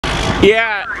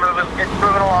Yeah. It's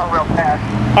moving along real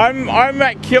fast. I'm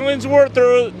at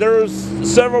Killingsworth. There's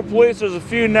several police. There's a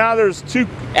few now. There's 2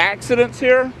 accidents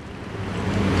here.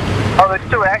 Oh, there's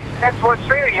 2 accidents. What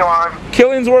street are you on?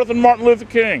 Killingsworth and Martin Luther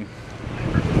King.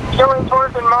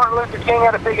 Killingsworth and Martin Luther King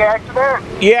had a big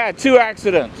accident? Yeah, 2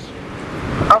 accidents.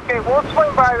 Okay, we'll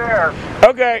swing by there.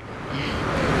 Okay.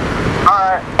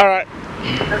 Alright. Alright.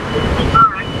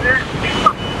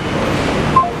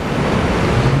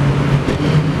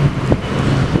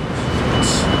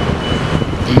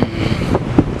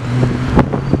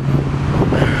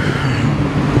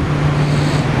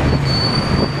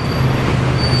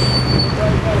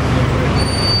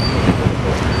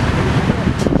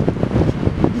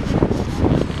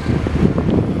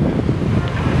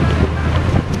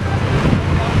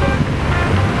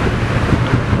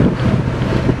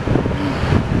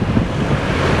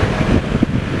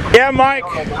 Yeah, Mike.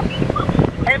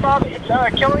 Hey, Bob, it's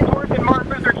Killingsworth and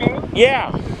Martin Luther King?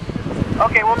 Yeah.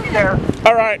 Okay, we'll be there.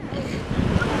 All right.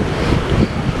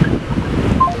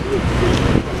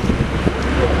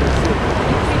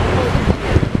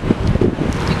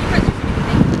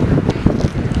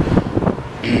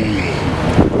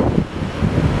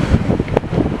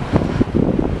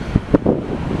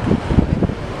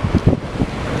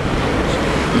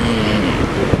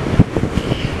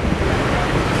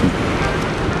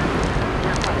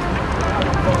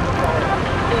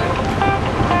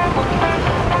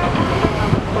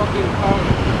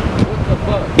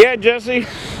 Yeah, Jesse.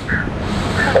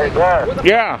 Hey, Dad.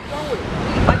 Yeah.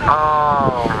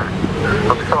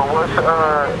 So what's,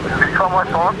 did you call my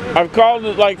phone? I've called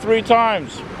it like 3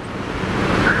 times. You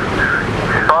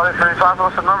called it 3 times?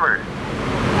 What's the number?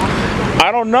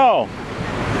 I don't know.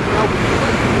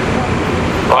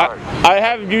 I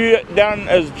have you down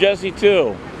as Jesse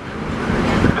too.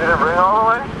 Did it ring all the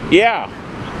way? Yeah.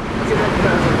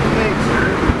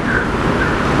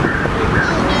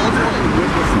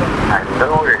 I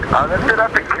know it. I left it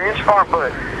at the green store,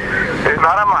 but it's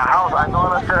not at my house. I know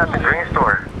I left it at the green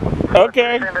store.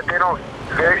 Okay. They're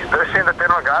saying that they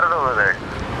don't got it over there.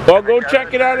 Well, go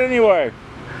check it out anyway.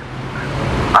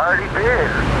 I already did.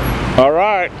 All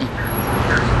right.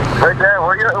 Hey, Dad,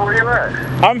 where you at?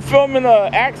 I'm filming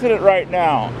an accident right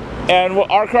now, and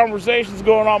our conversation's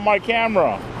going on my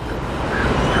camera.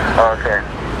 Okay.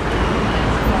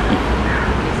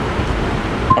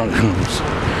 Oh,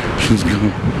 she's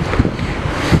going.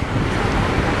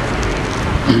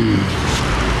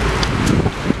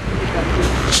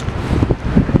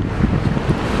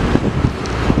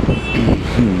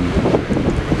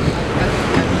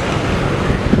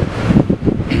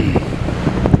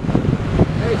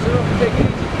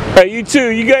 Hey, you too.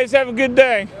 You guys have a good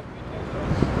day.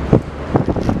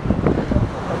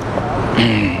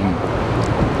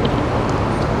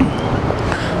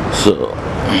 So.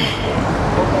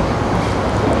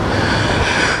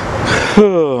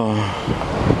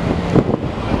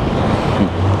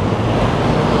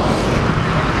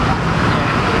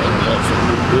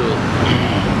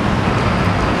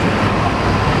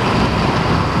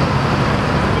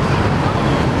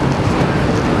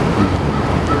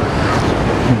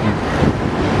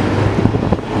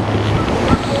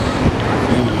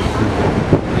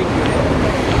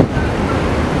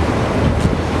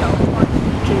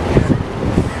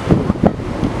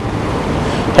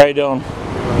 How you doing?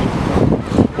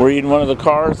 Were you in one of the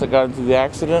cars that got into the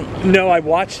accident? No, I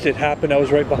watched it happen. I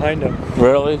was right behind him.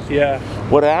 Really? Yeah.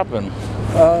 What happened?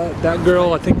 That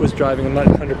girl, I think, was driving. I'm not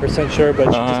 100% sure, but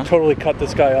she just totally cut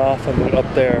this guy off and went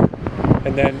up there.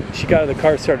 And then she got out of the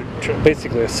car, started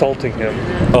basically assaulting him.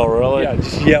 Oh, really? Yeah,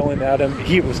 just yelling at him.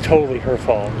 It was totally her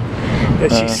fault.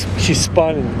 She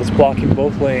spun and was blocking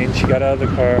both lanes. She got out of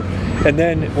the car. And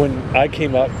then when I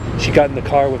came up, she got in the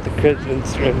car with the kids and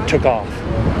took off.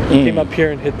 Came up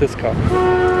here and hit this car,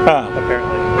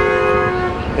 apparently.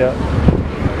 Yeah.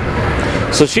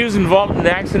 So she was involved in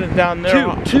the accident down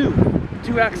there? Two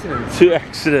accidents. 2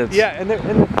 accidents. Yeah, and the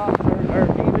cops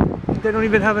they don't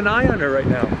even have an eye on her right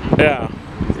now. Yeah.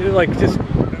 They're like just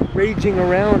raging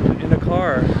around in a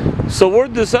car. So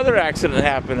where'd this other accident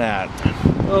happen at?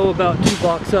 Oh, about 2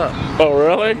 blocks up. Oh,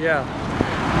 really? Yeah.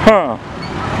 Huh.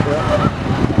 Yeah.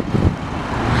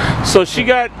 So she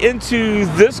got into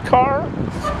this car?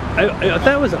 I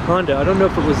thought it was a Honda. I don't know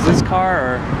if it was this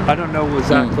car or I don't know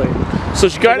exactly. So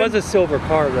she got it was a silver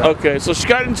car though. Okay, so she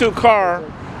got into a car,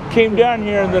 came down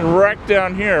here, and then wrecked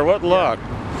down here. What luck.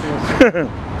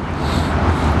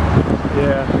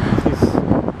 Yeah,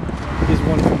 she's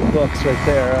one for the books right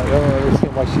there. I don't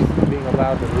understand why she's being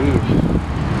allowed to leave.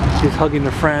 She's hugging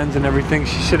her friends and everything.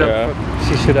 She should have. Yeah.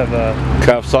 She should have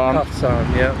cuffs on. Cuffs on.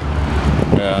 Yep.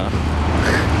 Yeah.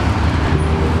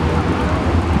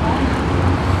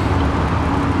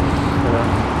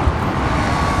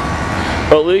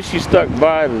 But at least she stuck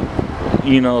by to,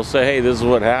 you know, say, hey, this is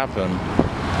what happened.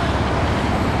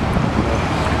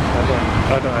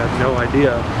 I have no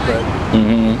idea, but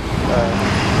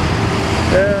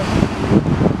yeah.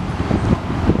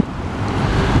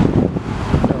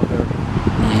 No, they're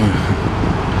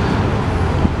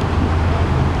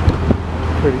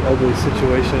pretty ugly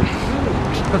situation.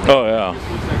 Oh yeah.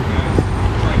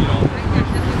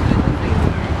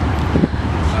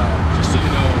 Just so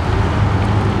you know.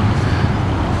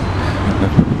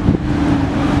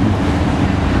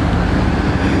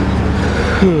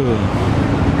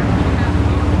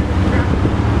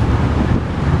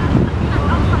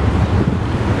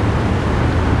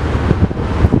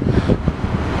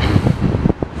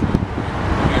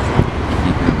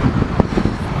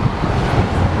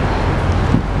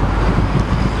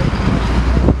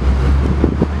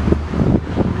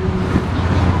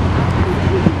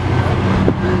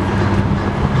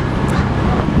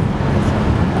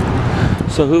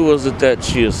 So who was it that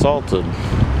she assaulted?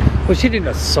 Well, she didn't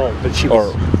assault, but she Or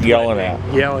was yelling at?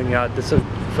 Yelling out. This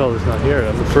fella's not here.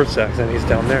 I'm the first accident. He's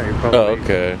down there. He probably. Oh,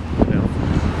 okay. You know,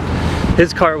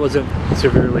 his car wasn't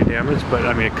severely damaged, but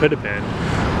I mean, it could have been.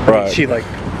 Right. She like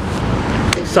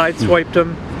sideswiped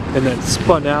him and then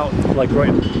spun out like right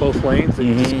in both lanes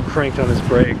and just cranked on his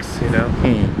brakes. You know.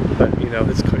 But you know,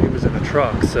 he was in a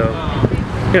truck, so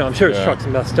you know, I'm sure his truck's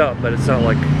messed up, but it's not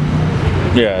like.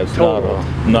 Yeah, it's total.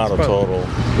 not a total.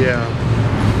 Yeah,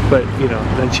 but you know,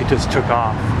 then she just took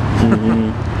off.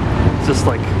 It's just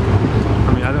like,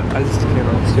 I mean, I just can't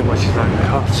understand why she's not in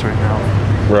cuffs right now.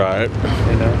 Right.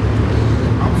 You know,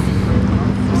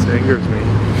 this angers me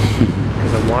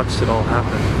because I watched it all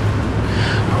happen.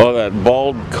 Oh, that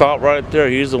bald cop right there,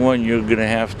 he's the one you're gonna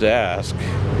have to ask.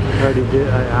 I already did.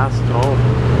 I asked all of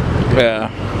them. Yeah.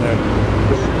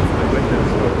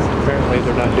 Apparently,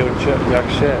 they're not doing jack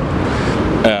shit.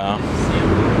 Yeah.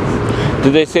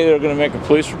 Did they say they were going to make a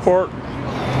police report?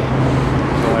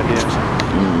 No idea.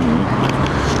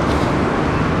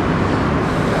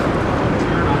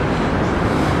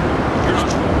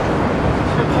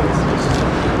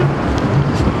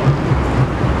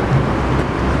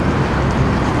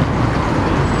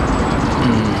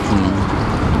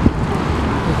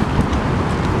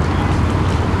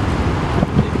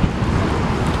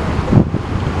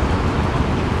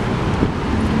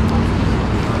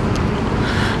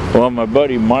 Well, my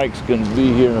buddy Mike's going to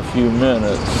be here in a few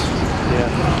minutes.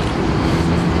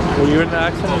 Yeah. Were you in the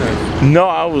accident? Or? No,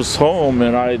 I was home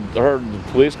and I heard the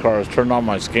police cars turned on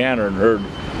my scanner and heard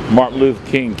Martin Luther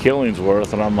King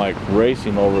Killingsworth, and I'm like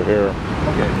racing over here.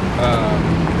 Okay. No.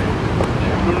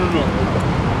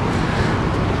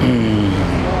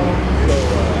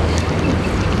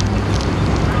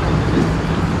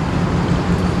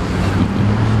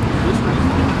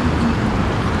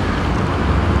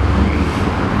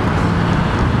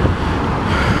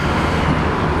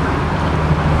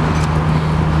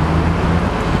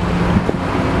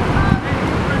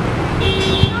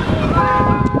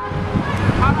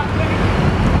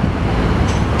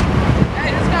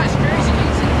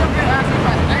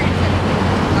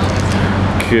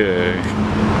 Okay.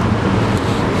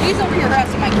 He's over here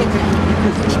harassing my kids.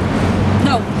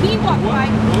 No, he walked by.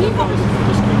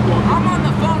 I'm on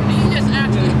the phone. He just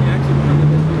actually.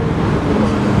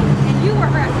 And you were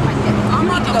harassing my kids.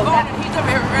 I'm on the phone and he's over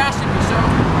here harassing me, so.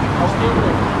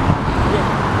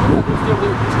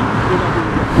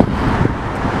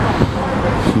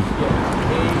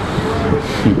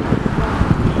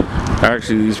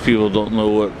 Actually, these people don't know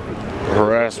what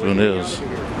harassment is.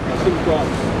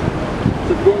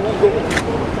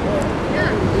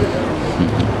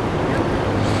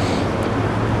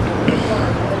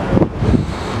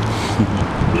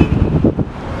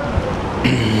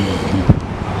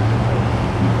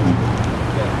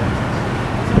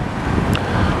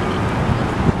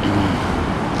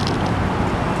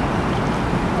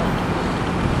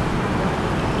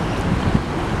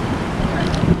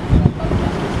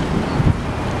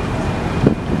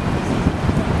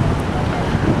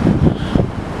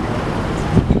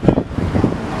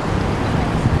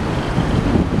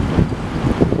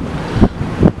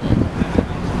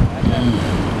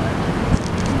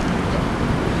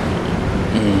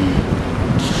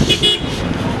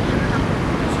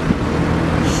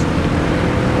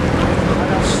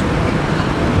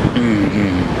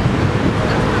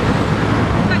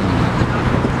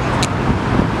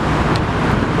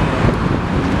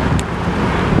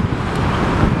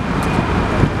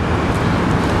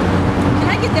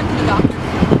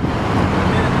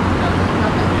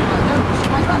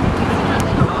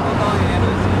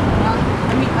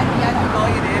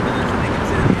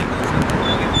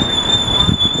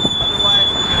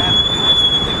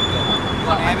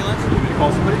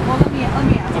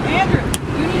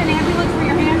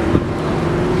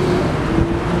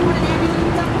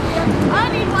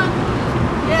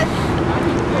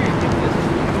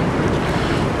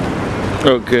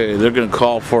 Okay, they're gonna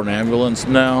call for an ambulance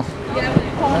now.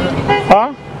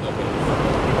 Huh?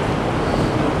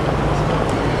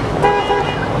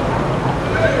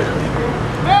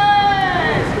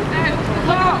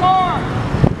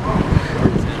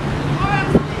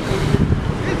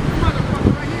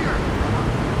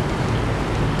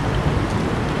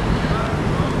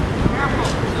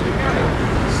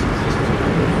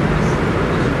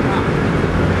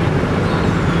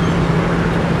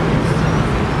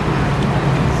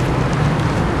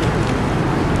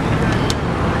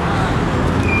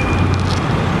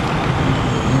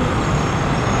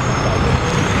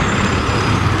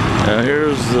 Now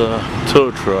here's the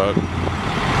tow truck.